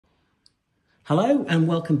Hello and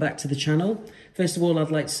welcome back to the channel. First of all, I'd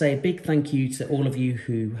like to say a big thank you to all of you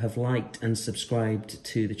who have liked and subscribed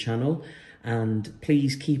to the channel, and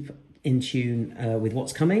please keep in tune with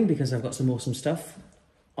what's coming because I've got some awesome stuff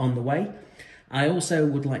on the way. I also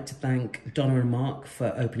would like to thank Donna and Mark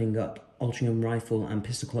for opening up Altrincham Rifle and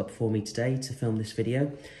Pistol Club for me today to film this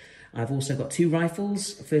video. I've also got two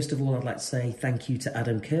rifles. First of all, I'd like to say thank you to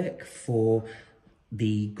Adam Kirk for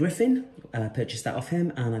the Griffin. I purchased that off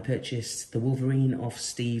him, and I purchased the Wolverine off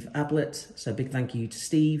Steve Ablett. So big thank you to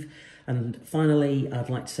Steve. And finally, I'd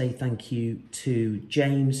like to say thank you to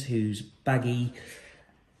James, who's Baggy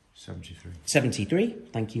 73.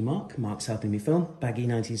 Thank you, Mark. Mark's helping me film. Baggy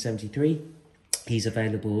 1973. He's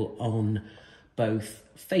available on both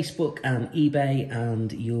Facebook and eBay,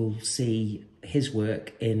 and you'll see his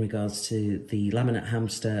work in regards to the laminate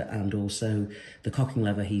hamster and also the cocking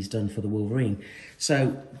lever he's done for the Wolverine.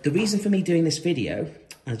 So the reason for me doing this video,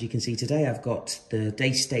 as you can see today, I've got the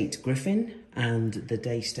Daystate Griffin and the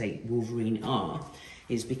Daystate Wolverine R,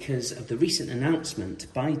 is because of the recent announcement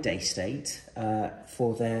by Daystate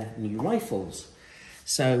for their new rifles.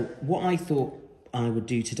 So what I thought I would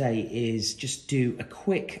do today is just do a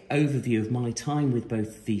quick overview of my time with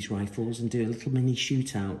both of these rifles and do a little mini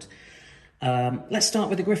shootout. Let's start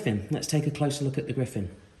with the Griffin. Let's take a closer look at the Griffin.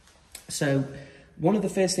 So one of the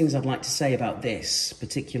first things I'd like to say about this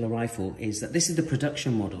particular rifle is that this is the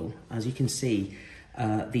production model. As you can see,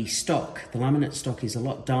 the stock, the laminate stock, is a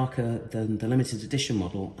lot darker than the limited edition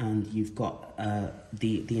model, and you've got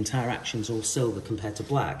the entire action's all silver compared to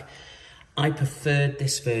black. I preferred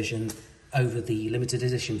this version over the limited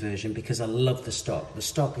edition version because I love the stock. The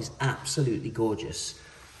stock is absolutely gorgeous,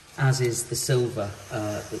 as is the silver,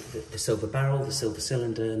 the silver barrel, the silver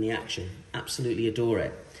cylinder, and the action. Absolutely adore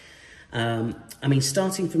it. I mean,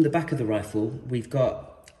 starting from the back of the rifle, we've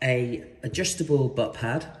got a adjustable butt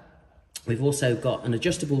pad. We've also got an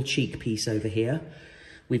adjustable cheek piece over here.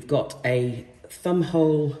 We've got a thumb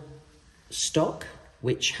hole stock,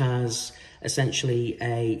 which has essentially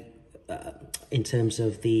in terms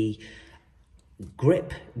of the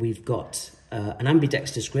grip, we've got an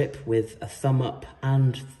ambidextrous grip with a thumb up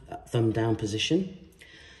and thumb down position.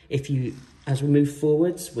 As we move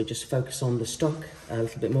forwards, we'll just focus on the stock a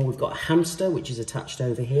little bit more. We've got a hamster, which is attached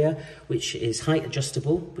over here, which is height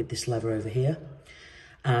adjustable with this lever over here.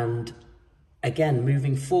 And again,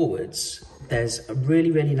 moving forwards, there's a really,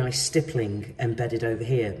 really nice stippling embedded over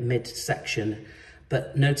here, mid-section,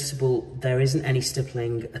 but noticeable there isn't any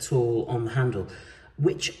stippling at all on the handle,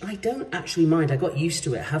 which I don't actually mind. I got used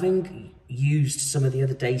to it, having used some of the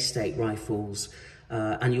other Daystate rifles,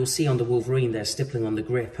 and you'll see on the Wolverine there's stippling on the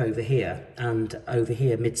grip over here, and over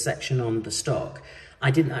here midsection on the stock. I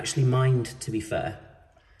didn't actually mind, to be fair.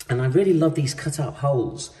 And I really love these cut-out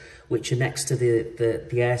holes, which are next to the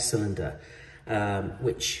air cylinder,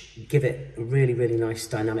 which give it a really, really nice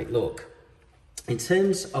dynamic look. In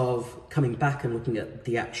terms of coming back and looking at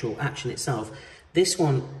the actual action itself, this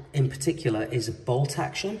one in particular is a bolt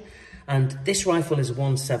action, and this rifle is a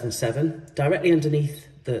 177. Directly underneath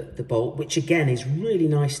the bolt, which again is really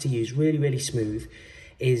nice to use, really, really smooth,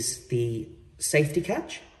 is the safety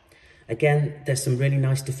catch. Again, there's some really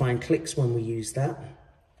nice defined clicks when we use that.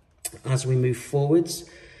 As we move forwards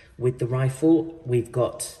with the rifle, we've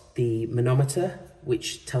got the manometer,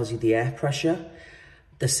 which tells you the air pressure.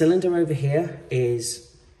 The cylinder over here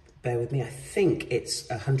is, bear with me, I think it's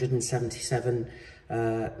 177.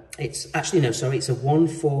 It's actually, no, sorry, it's a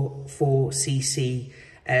 144cc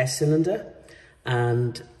air cylinder.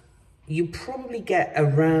 And you probably get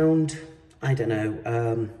around, I don't know,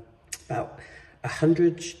 about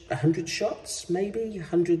 100 shots, maybe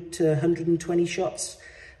 100 to 120 shots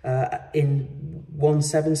in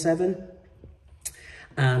 177.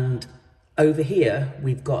 And over here,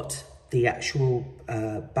 we've got the actual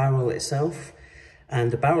barrel itself. And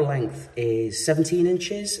the barrel length is 17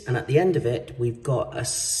 inches. And at the end of it, we've got a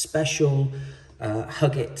special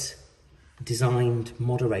Hug-It designed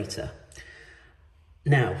moderator.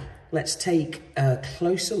 Now, let's take a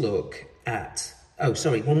closer look at, oh,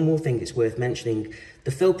 sorry, one more thing it's worth mentioning.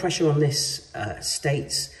 The fill pressure on this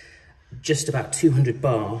states just about 200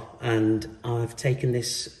 bar, and I've taken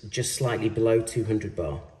this just slightly below 200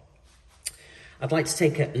 bar. I'd like to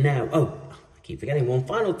take it now, oh, I keep forgetting one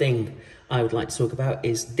final thing I would like to talk about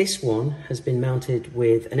is this one has been mounted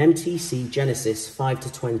with an MTC Genesis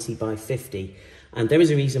 5-20 by 50. And there is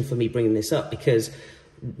a reason for me bringing this up, because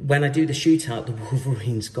when I do the shootout, the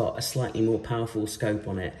Wolverine's got a slightly more powerful scope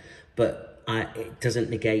on it, but it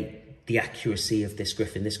doesn't negate the accuracy of this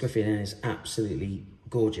Griffin. This Griffin is absolutely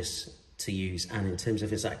gorgeous to use, and in terms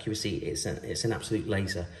of its accuracy, it's an absolute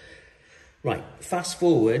laser. Right, fast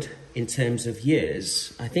forward in terms of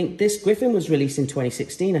years. I think this Griffin was released in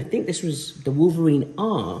 2016. I think this was the Wolverine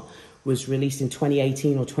R was released in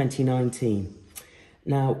 2018 or 2019.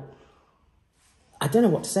 Now, I don't know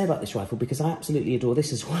what to say about this rifle because I absolutely adore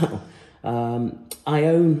this as well. I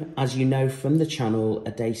own, as you know from the channel,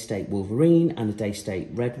 a Daystate Wolverine and a Daystate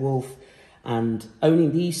Red Wolf. And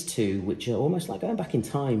owning these two, which are almost like going back in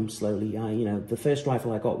time slowly, you know, the first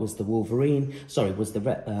rifle I got was the Wolverine, sorry, was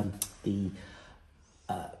the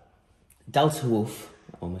Delta Wolf,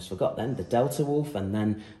 I almost forgot then, the Delta Wolf, and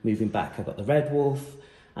then moving back I got the Red Wolf,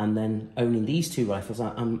 and then owning these two rifles,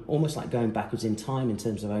 I'm almost like going backwards in time in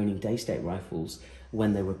terms of owning Daystate rifles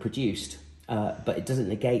when they were produced, but it doesn't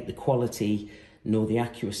negate the quality nor the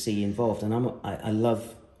accuracy involved, and I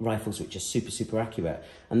love rifles which are super accurate,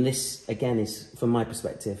 and this again is, from my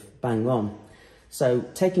perspective, bang on. So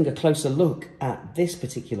taking a closer look at this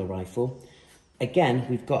particular rifle, again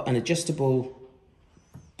we've got an adjustable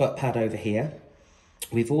butt pad over here.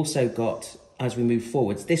 We've also got, as we move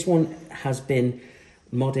forwards, this one has been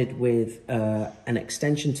modded with an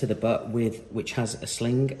extension to the butt which has a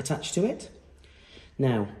sling attached to it.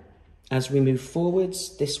 Now as we move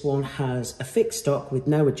forwards, this one has a fixed stock with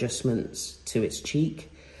no adjustments to its cheek,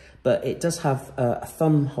 but it does have a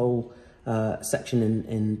thumb hole section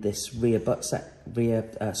in this rear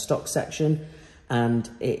stock section, and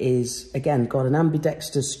it is again got an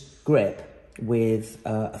ambidextrous grip with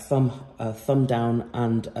a thumb down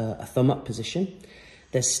and a thumb up position.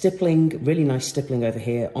 There's stippling, really nice stippling over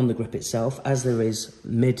here on the grip itself, as there is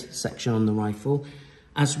mid section on the rifle.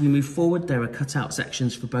 As we move forward, there are cutout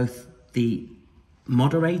sections for both the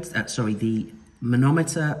the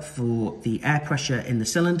manometer for the air pressure in the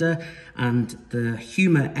cylinder and the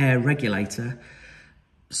humor air regulator.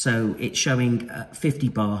 So it's showing 50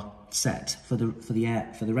 bar set for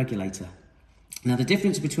the regulator. Now the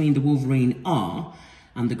difference between the Wolverine R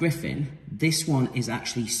and the Griffin, this one is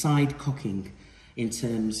actually side cocking in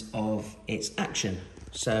terms of its action.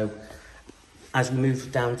 So as we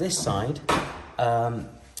move down this side,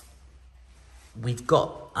 we've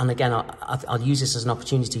got, and again, I'll use this as an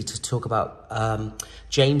opportunity to talk about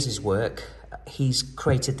James's work. He's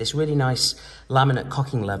created this really nice laminate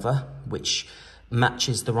cocking lever, which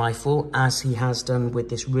matches the rifle, as he has done with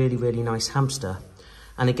this really nice hamster.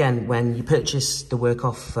 And again, when you purchase the work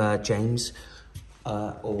off James,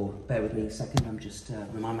 or bear with me a second, I'm just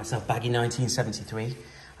remind myself, baggy 1973.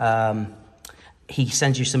 He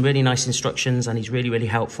sends you some really nice instructions, and he's really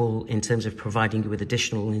helpful in terms of providing you with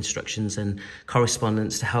additional instructions and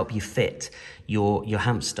correspondence to help you fit your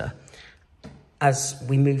hamster. As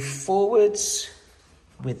we move forwards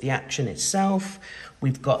with the action itself,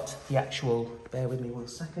 we've got the actual, bear with me one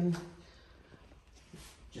second,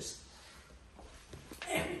 just,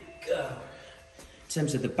 there we go. In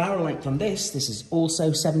terms of the barrel length on this is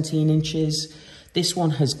also 17 inches. This one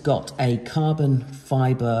has got a carbon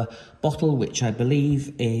fiber bottle, which I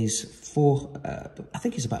believe is I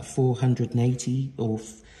think it's about 480 or,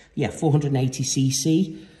 yeah, 480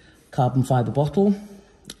 cc carbon fiber bottle.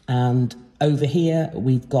 And over here,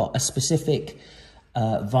 we've got a specific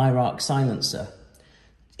Virarc silencer.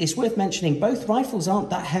 It's worth mentioning, both rifles aren't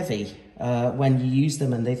that heavy when you use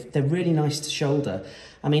them, and they're really nice to shoulder.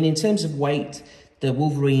 I mean, in terms of weight, the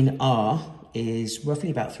Wolverine R is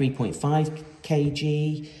roughly about 3.5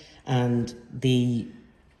 kg, and the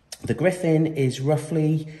Griffin is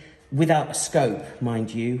roughly, without a scope,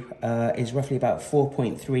 mind you, is roughly about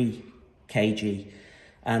 4.3 kg.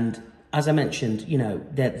 And as I mentioned, you know,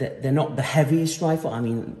 they're not the heaviest rifle. I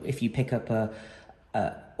mean, if you pick up a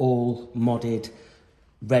all modded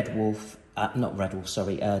Red Wolf,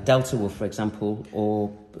 Delta Wolf, for example,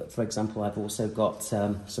 or for example, I've also got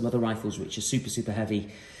some other rifles which are super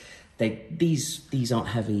heavy. These aren't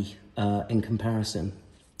heavy in comparison.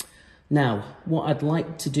 Now, what I'd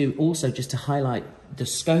like to do also, just to highlight the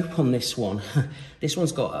scope on this one, this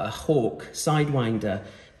one's got a Hawk Sidewinder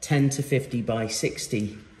 10 to 50 by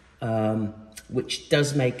 60, which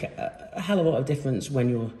does make a hell of a lot of difference when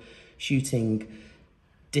you're shooting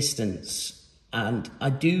distance. And I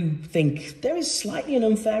do think there is slightly an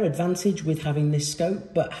unfair advantage with having this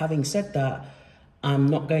scope, but having said that, I'm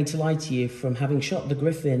not going to lie to you, from having shot the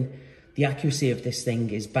Griffin, the accuracy of this thing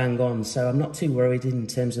is bang on, so I'm not too worried in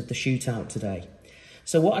terms of the shootout today.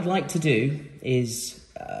 So what I'd like to do is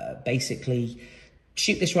basically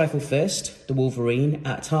shoot this rifle first, the Wolverine,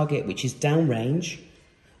 at a target which is downrange,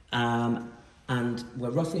 and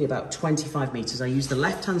we're roughly about 25 meters. I use the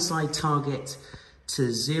left-hand side target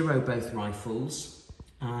to zero both rifles,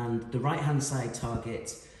 and the right-hand side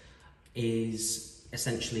target is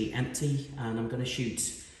essentially empty, and I'm going to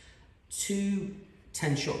shoot two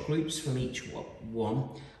 10 shot groups from each one.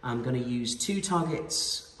 I'm going to use 2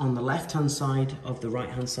 targets on the left-hand side of the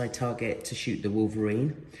right-hand side target to shoot the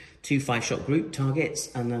Wolverine, 2 5-shot group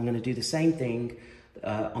targets, and I'm going to do the same thing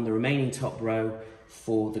on the remaining top row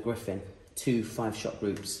for the Griffin, 2 5-shot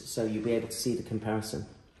groups, so you'll be able to see the comparison.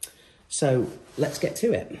 So let's get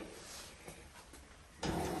to it.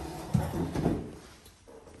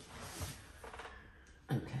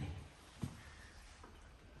 Okay.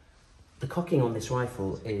 The cocking on this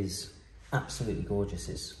rifle is absolutely gorgeous.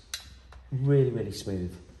 It's really, really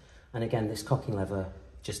smooth. And again, this cocking lever,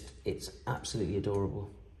 it's absolutely adorable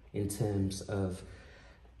in terms of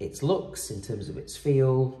its looks, in terms of its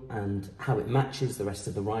feel, and how it matches the rest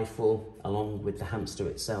of the rifle, along with the hamster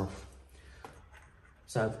itself.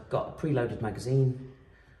 So I've got a preloaded magazine,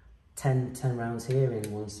 10 rounds here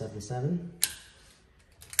in 177.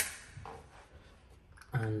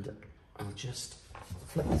 And I'll just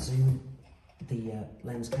flip the zoom, the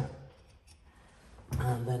lens cap,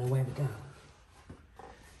 and then away we go.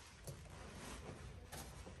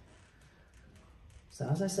 So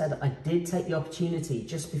as I said, I did take the opportunity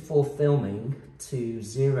just before filming to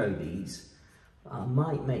zero these. I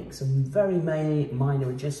might make some very minor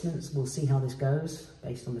adjustments. We'll see how this goes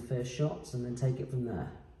based on the first shots and then take it from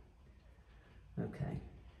there. Okay.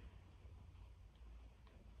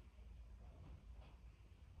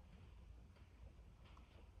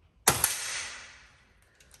 I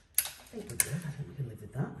think we're good. I think we can live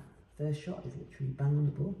with that. First shot is literally bang on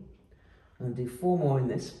the ball. I'm going to do 4 more in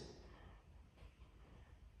this.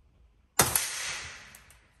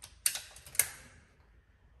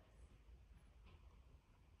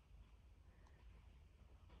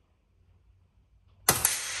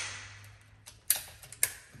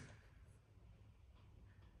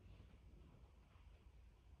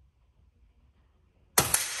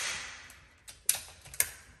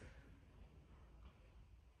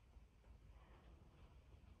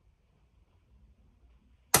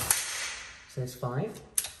 So there's 5.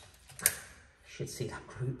 Should see that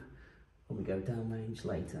group when we go downrange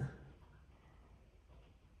later.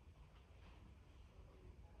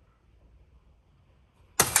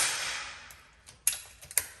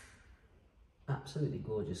 Absolutely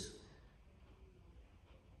gorgeous.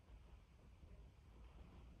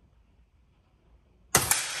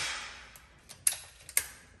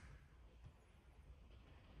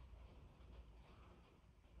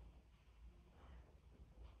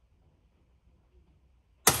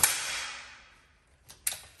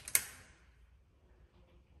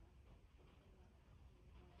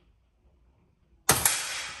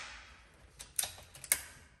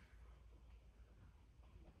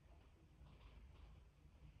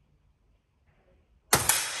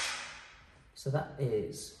 So that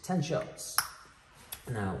is 10 shots.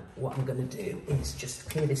 Now, what I'm going to do is just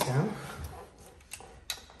clear this down.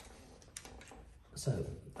 So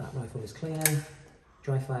that rifle is clear,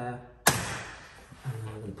 dry fire, and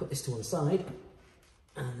I'm going to put this to one side,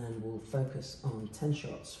 and then we'll focus on 10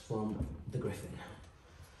 shots from the Griffin.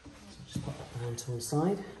 So just pop that down to one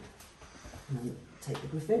side, and then take the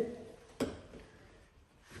Griffin,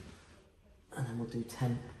 and then we'll do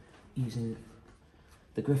 10 using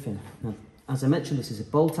the Griffin. Now, as I mentioned, this is a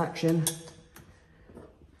bolt action,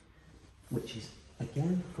 which is,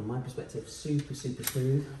 again, from my perspective, super, super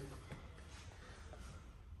smooth.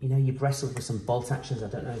 You know, you've wrestled with some bolt actions. I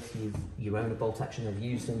don't know if you own a bolt action, I've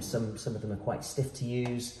used them. Some of them are quite stiff to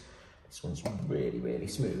use. This one's really, really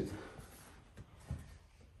smooth.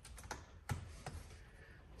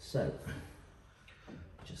 So,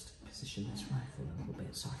 just position this rifle a little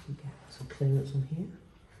bit so I can get some clearance on here.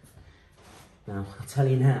 Now, I'll tell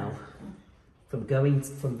you now, from going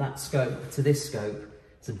from that scope to this scope,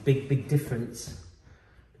 it's a big, big difference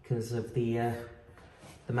because of the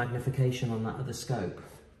magnification on that other scope.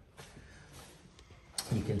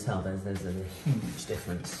 You can tell there's a huge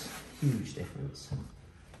difference, huge difference.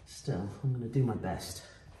 Still, I'm going to do my best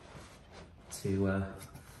to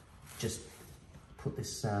just put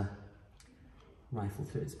this rifle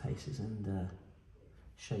through its paces and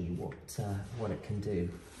show you what it can do.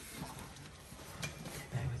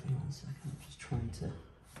 Bear with me 1 second, I'm just trying to...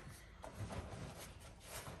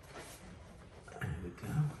 There we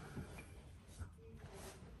go.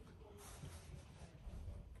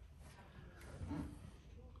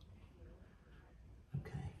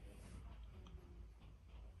 Okay.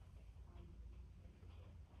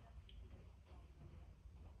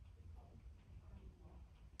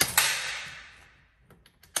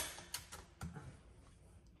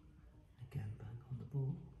 Again, bang on the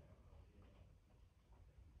ball.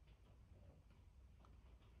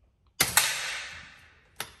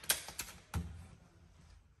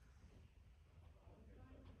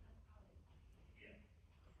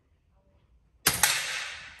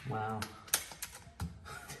 Wow.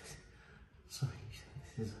 Sorry,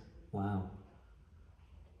 this is, wow.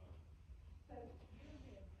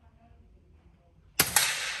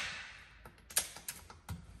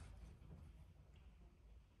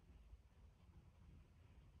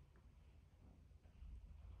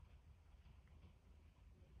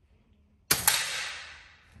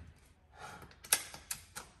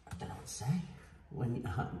 I don't know what to say. When you,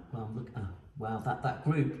 well, look, wow, that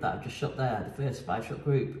group that I've just shot there, the first 5-shot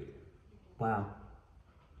group, wow.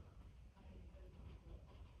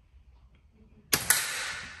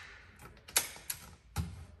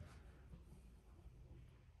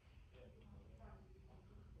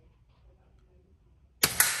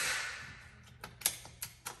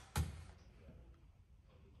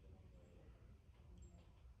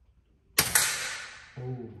 Oh,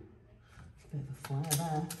 a bit of a flare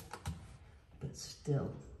there, but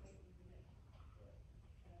still.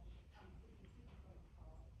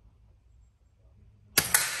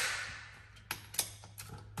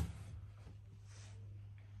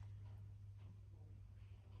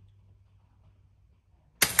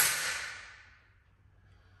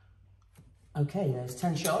 Okay, there's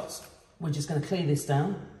 10 shots. We're just going to clear this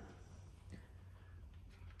down.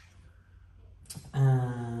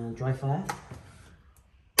 And dry fire.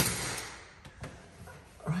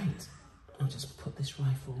 Right, I'll just put this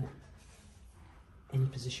rifle in a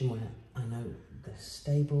position where I know they're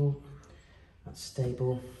stable. That's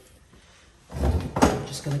stable. I'm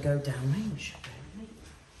just going to go downrange.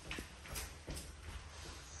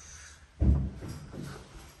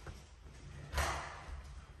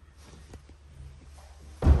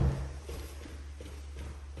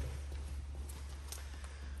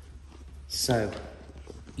 So,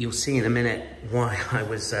 you'll see in a minute why I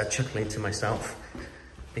was chuckling to myself,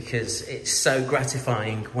 because it's so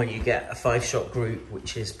gratifying when you get a 5-shot group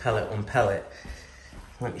which is pellet on pellet.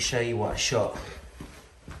 Let me show you what I shot.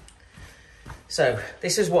 So,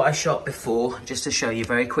 this is what I shot before, just to show you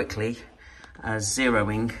very quickly, as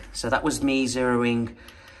zeroing. So that was me zeroing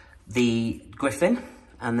the Griffin,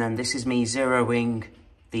 and then this is me zeroing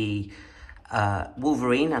the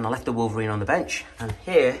Wolverine, and I left the Wolverine on the bench. And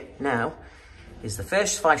here now is the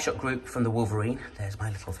first 5-shot group from the Wolverine. There's my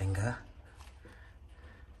little finger.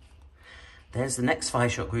 There's the next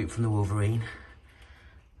 5-shot group from the Wolverine.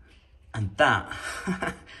 And that,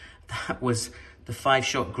 that was the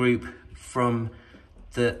 5-shot group from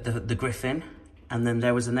the Griffin. And then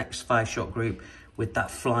there was the next 5-shot group with that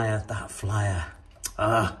flyer,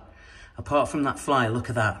 apart from that flyer, look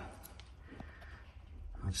at that.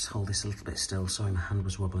 I'll just hold this a little bit still. Sorry, my hand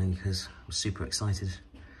was wobbling because I was super excited.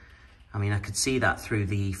 I mean, I could see that through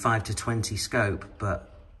the 5-20 scope,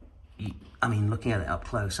 but I mean, looking at it up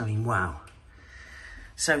close, I mean, wow.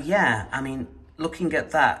 So yeah, I mean, looking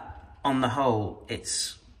at that on the whole,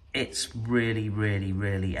 it's really, really,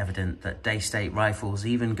 really evident that Daystate rifles,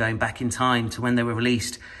 even going back in time to when they were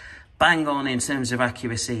released, bang on in terms of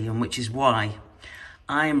accuracy, and which is why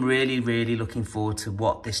I am really, really looking forward to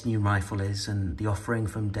what this new rifle is and the offering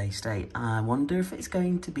from Daystate. I wonder if it's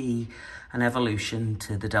going to be an evolution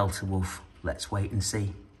to the Delta Wolf. Let's wait and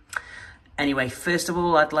see. Anyway, first of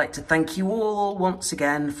all, I'd like to thank you all once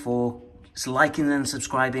again for liking and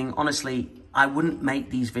subscribing. Honestly, I wouldn't make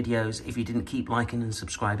these videos if you didn't keep liking and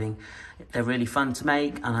subscribing. They're really fun to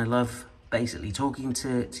make, and I love basically talking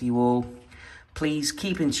to you all. Please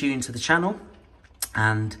keep in tune to the channel,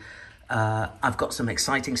 and I've got some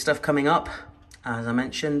exciting stuff coming up, as I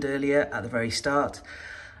mentioned earlier at the very start.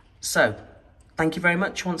 So, thank you very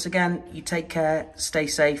much once again. You take care, stay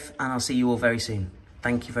safe, and I'll see you all very soon.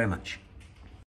 Thank you very much.